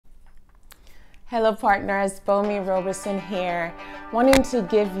Hello partners, Bomi Roberson here, wanting to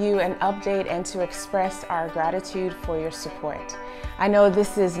give you an update and to express our gratitude for your support. I know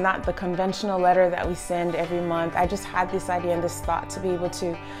this is not the conventional letter that we send every month. I just had this idea and this thought to be able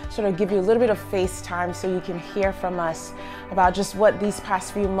to sort of give you a little bit of face time so you can hear from us about just what these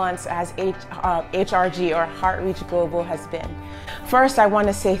past few months as HRG or Heart Reach Global has been. First, I want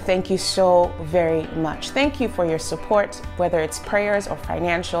to say thank you so very much. Thank you for your support, whether it's prayers or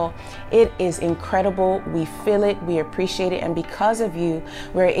financial. It is incredible. We feel it, we appreciate it, and because of you,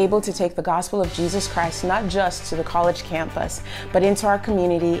 we're able to take the gospel of Jesus Christ not just to the college campus, but into our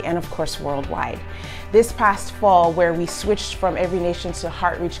community and of course worldwide. This past fall, where we switched from Every Nation to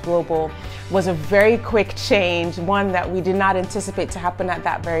Heart Reach Global, was a very quick change, one that we did not anticipate to happen at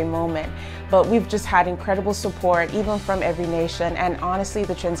that very moment. But we've just had incredible support, even from Every Nation, and honestly,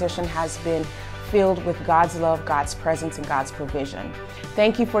 the transition has been filled with God's love, God's presence, and God's provision.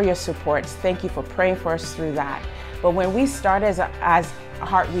 Thank you for your support. Thank you for praying for us through that. But when we started as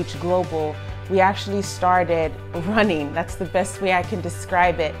Heart Reach Global, we actually started running. That's the best way I can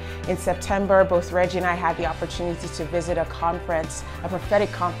describe it. In September, both Reggie and I had the opportunity to visit a conference, a prophetic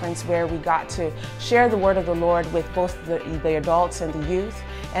conference, where we got to share the word of the Lord with both the adults and the youth,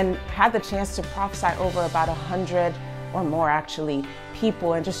 and had the chance to prophesy over about 100 or more actually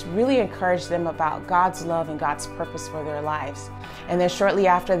people, and just really encourage them about God's love and God's purpose for their lives. And then shortly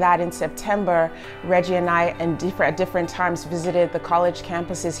after that, in September, Reggie and I at different times visited the college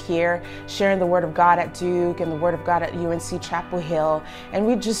campuses here, sharing the Word of God at Duke and the Word of God at UNC Chapel Hill. And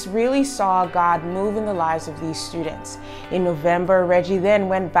we just really saw God move in the lives of these students. In November, Reggie then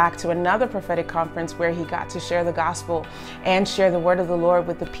went back to another prophetic conference where he got to share the gospel and share the Word of the Lord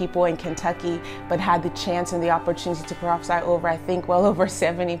with the people in Kentucky, but had the chance and the opportunity to prophesy over, I think, well over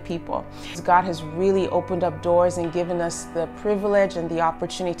 70 people. God has really opened up doors and given us the privilege and the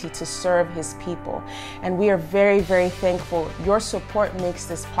opportunity to serve His people. And we are very, very thankful. Your support makes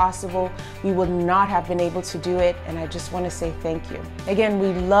this possible. We would not have been able to do it, and I just want to say thank you. Again,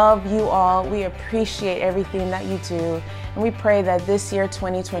 we love you all. We appreciate everything that you do, and we pray that this year,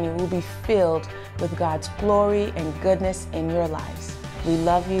 2020, will be filled with God's glory and goodness in your lives. We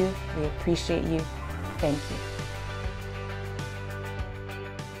love you. We appreciate you. Thank you.